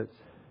indicated, that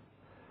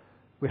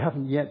we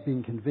haven't yet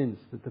been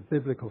convinced that the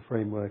biblical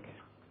framework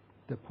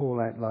that Paul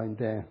outlined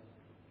there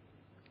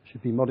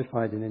should be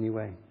modified in any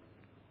way.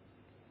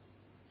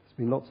 There's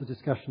been lots of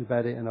discussion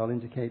about it, and I'll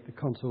indicate the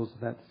contours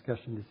of that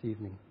discussion this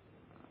evening.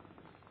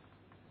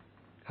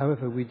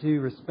 However, we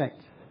do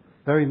respect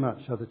very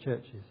much other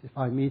churches. If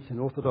I meet an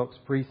Orthodox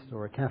priest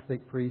or a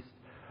Catholic priest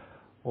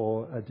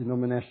or a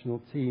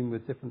denominational team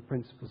with different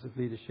principles of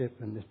leadership,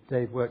 and if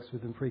Dave works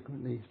with them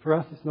frequently, for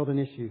us it's not an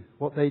issue.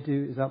 What they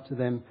do is up to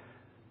them.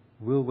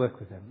 We'll work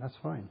with them. That's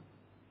fine.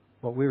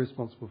 What we're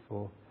responsible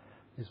for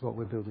is what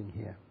we're building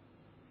here.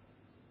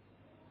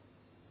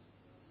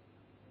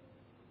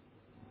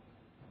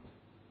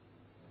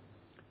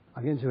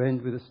 I'm going to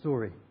end with a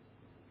story.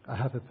 I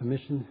have a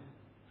permission.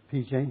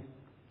 PJ, is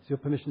your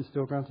permission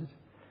still granted?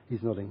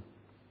 He's nodding.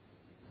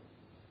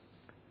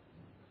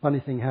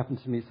 Funny thing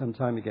happened to me some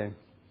time ago.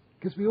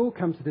 Because we all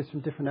come to this from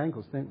different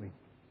angles, don't we?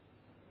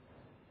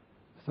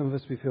 Some of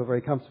us, we feel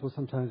very comfortable.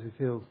 Sometimes we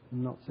feel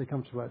not so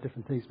comfortable about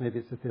different things. Maybe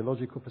it's a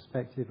theological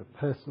perspective, a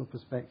personal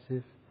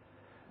perspective,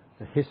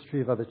 the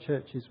history of other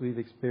churches we've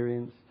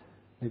experienced.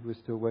 Maybe we're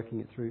still working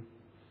it through.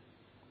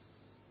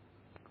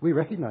 We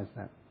recognize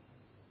that.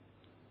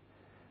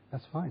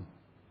 That's fine.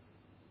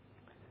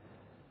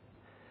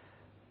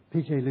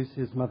 PJ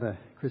Lucia's mother,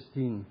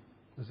 Christine,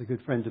 was a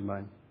good friend of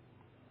mine.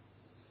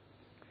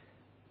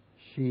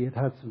 She had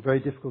had some very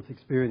difficult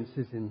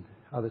experiences in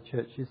other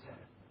churches,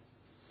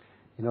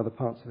 in other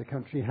parts of the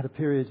country. Had a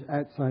period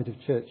outside of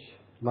church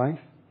life,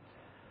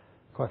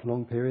 quite a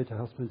long period. Her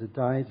husband had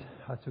died.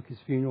 I took his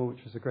funeral,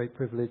 which was a great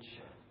privilege,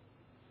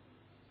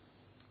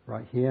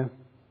 right here.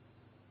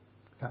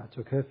 In fact, I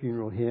took her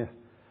funeral here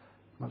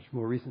much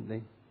more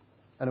recently.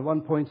 And at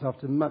one point,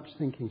 after much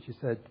thinking,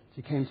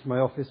 she came to my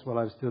office while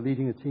I was still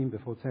leading a team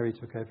before Terry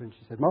took over, and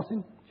she said,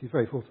 Martin, she's a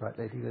very forthright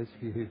lady, those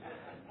of you who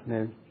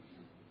know.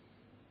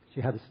 She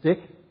had a stick,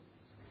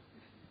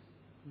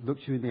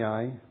 looked you in the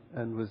eye,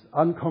 and was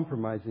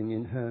uncompromising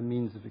in her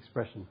means of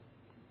expression.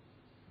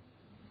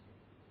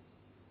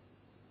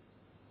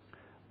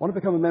 Want to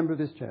become a member of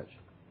this church?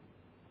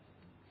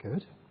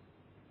 Good.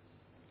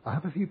 I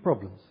have a few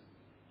problems.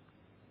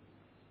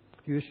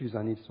 A few issues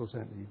I need to sort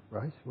out with you.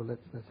 Right? Well,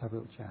 let's have a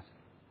little chat.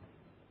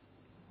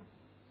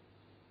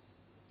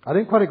 I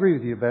don't quite agree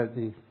with you about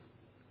the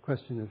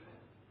question of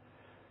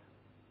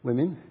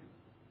women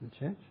in the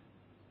church.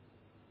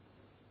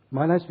 Am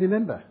I allowed to be a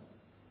member?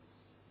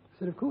 I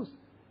said, of course.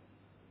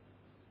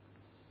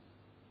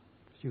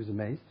 She was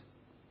amazed.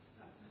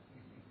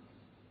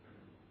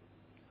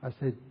 I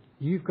said,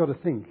 you've got to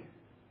think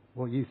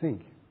what you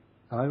think.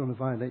 I don't want to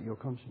violate your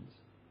conscience.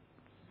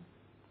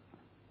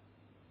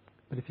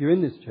 But if you're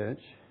in this church,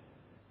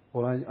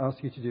 all I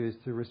ask you to do is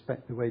to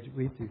respect the way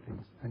we do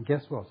things. And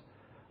guess what?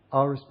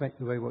 I'll respect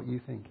the way what you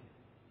think.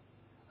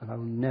 And I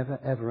will never,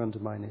 ever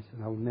undermine it.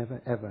 And I will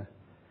never, ever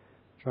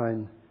try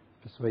and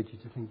persuade you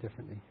to think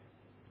differently.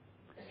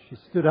 She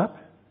stood up,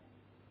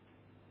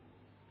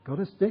 got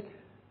a stick,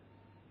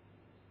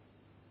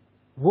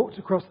 walked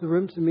across the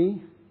room to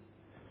me,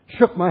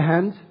 shook my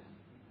hand,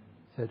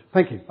 said,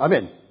 "Thank you, I'm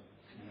in."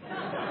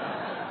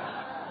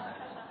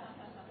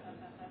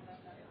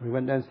 We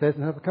went downstairs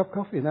and had a cup of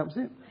coffee, and that was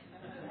it.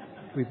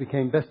 We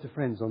became best of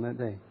friends on that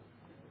day.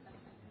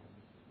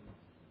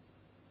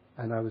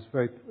 And I was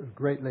a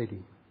great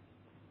lady.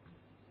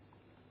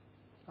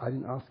 I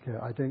didn't ask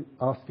her. I don't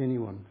ask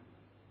anyone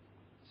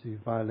to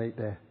violate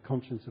their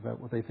conscience about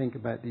what they think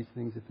about these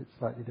things if it's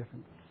slightly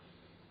different.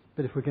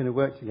 But if we're going to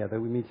work together,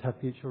 we need to have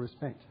mutual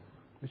respect,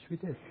 which we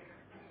did.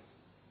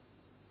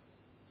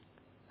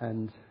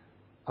 And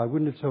I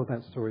wouldn't have told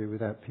that story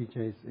without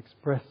PJ's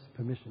express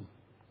permission.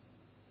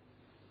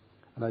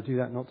 And I do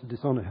that not to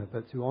dishonour her,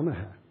 but to honour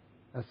her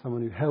as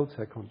someone who held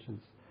her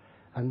conscience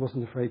and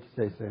wasn't afraid to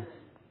say so.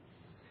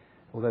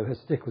 Although her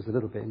stick was a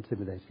little bit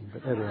intimidating,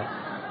 but there we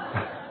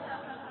are.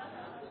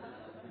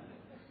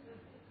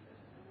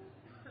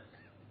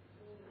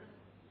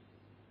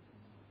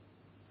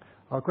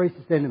 Our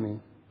greatest enemy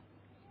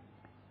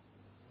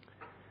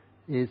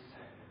is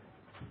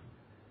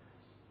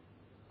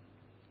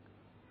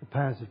the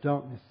powers of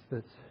darkness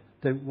that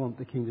don't want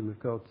the kingdom of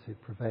God to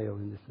prevail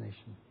in this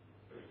nation.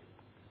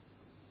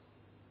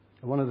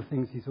 And one of the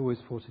things he's always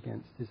fought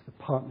against is the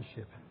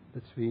partnership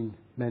between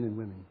men and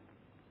women.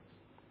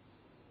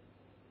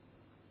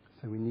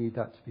 So we need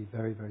that to be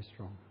very, very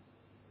strong.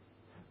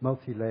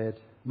 Multi-layered,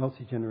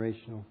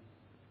 multi-generational.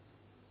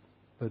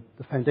 But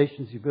the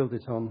foundations you build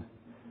it on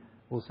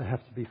also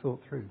have to be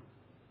thought through.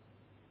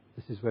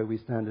 This is where we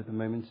stand at the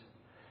moment.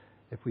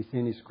 If we see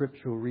any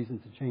scriptural reason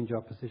to change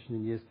our position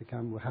in years to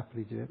come, we'll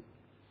happily do it.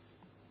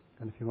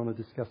 And if you want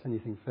to discuss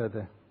anything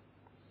further,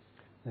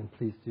 then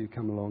please do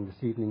come along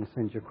this evening.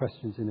 Send your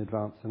questions in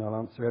advance, and I'll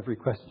answer every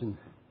question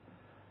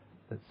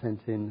that's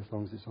sent in as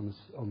long as it's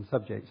on the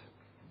subject.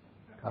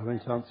 I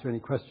won't answer any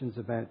questions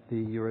about the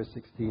Euro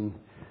 16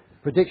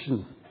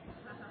 prediction.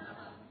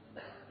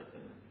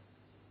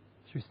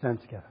 Should we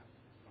stand together?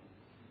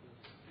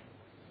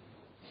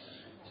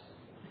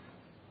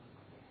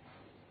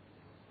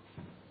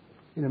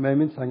 In a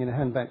moment, I'm going to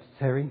hand back to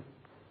Terry.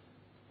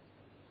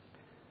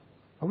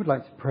 I would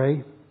like to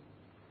pray.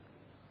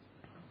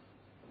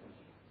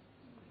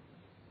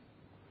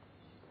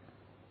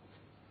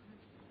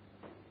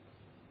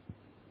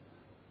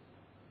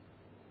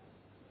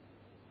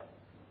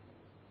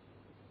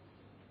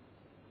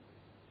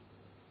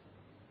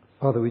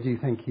 Father, we do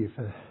thank you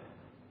for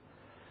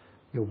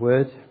your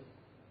word.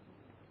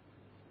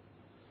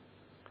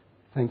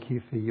 Thank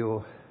you for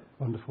your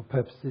wonderful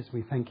purposes.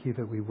 We thank you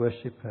that we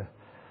worship a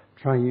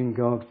triune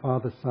God,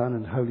 Father, Son,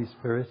 and Holy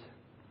Spirit.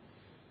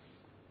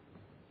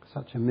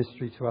 Such a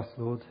mystery to us,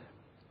 Lord.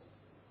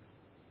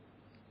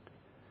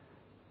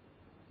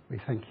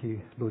 We thank you,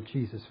 Lord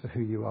Jesus, for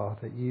who you are,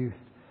 that you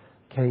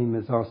came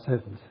as our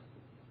servant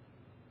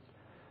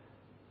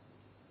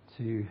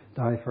to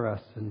die for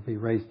us and be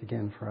raised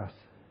again for us.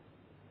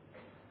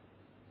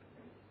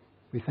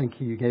 We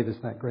thank you, you gave us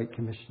that great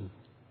commission.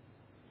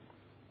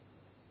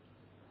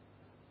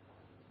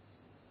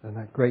 And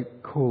that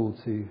great call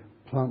to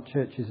plant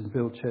churches and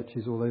build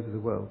churches all over the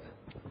world.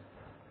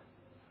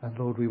 And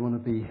Lord, we want to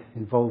be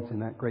involved in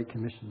that great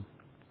commission.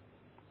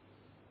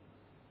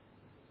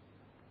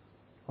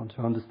 We want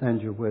to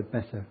understand your word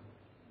better.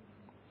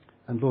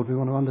 And Lord, we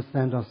want to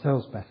understand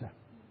ourselves better.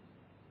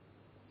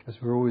 Because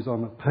we're always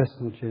on a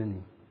personal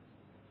journey.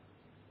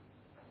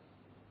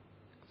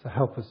 So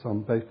help us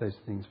on both those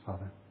things,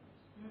 Father.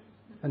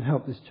 And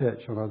help this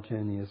church on our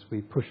journey as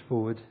we push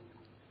forward,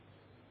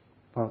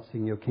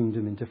 advancing your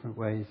kingdom in different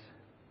ways.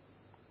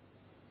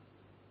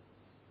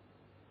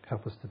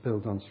 Help us to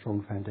build on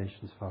strong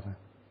foundations, Father.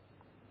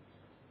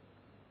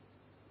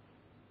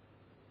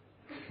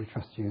 We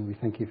trust you and we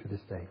thank you for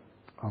this day.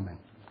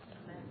 Amen.